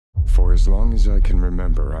For as long as I can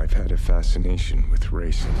remember, I've had a fascination with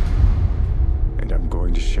racing. And I'm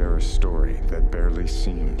going to share a story that barely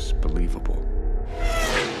seems believable.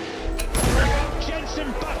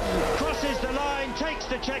 Jensen Button crosses the line, takes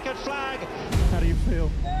the checkered flag. How do you feel?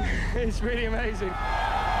 It's really amazing.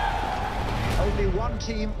 Only one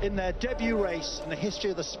team in their debut race in the history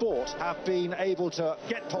of the sport have been able to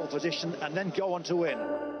get pole position and then go on to win.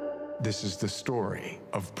 This is the story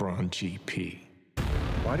of Brawn GP.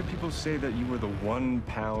 Why do people say that you were the 1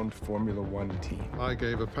 pound Formula One team? I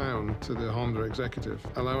gave £1 to the Honda executive,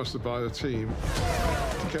 allow us to buy the team,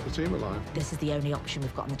 to keep the team alive. This is the only option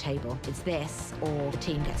we've got on the table. It's this, or the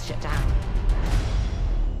team gets shut down.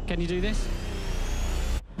 Can you do this?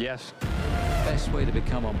 Yes. Best way to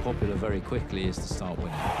become unpopular very quickly is to start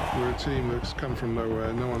winning. We're a team that's come from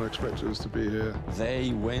nowhere. No one expected us to be here.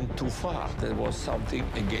 They went too far. There was something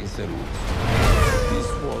against the rules. This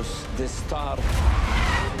was the start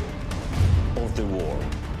of the war.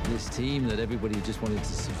 This team that everybody just wanted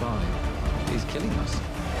to survive is killing us.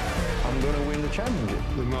 I'm going to win the championship.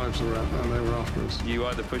 The knives were out and they were after us. You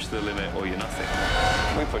either push to the limit or you're nothing.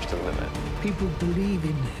 We push to the limit. People believe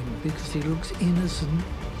in him because he looks innocent.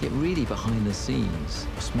 Yet really behind the scenes,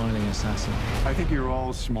 a smiling assassin. I think you're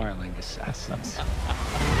all smiling assassins.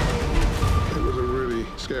 It was a really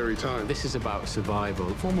scary time. This is about survival.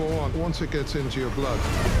 Formula One, once it gets into your blood,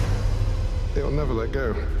 it'll never let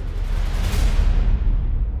go.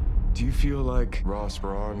 Do you feel like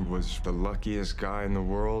Brawn was the luckiest guy in the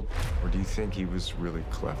world, or do you think he was really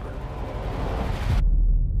clever?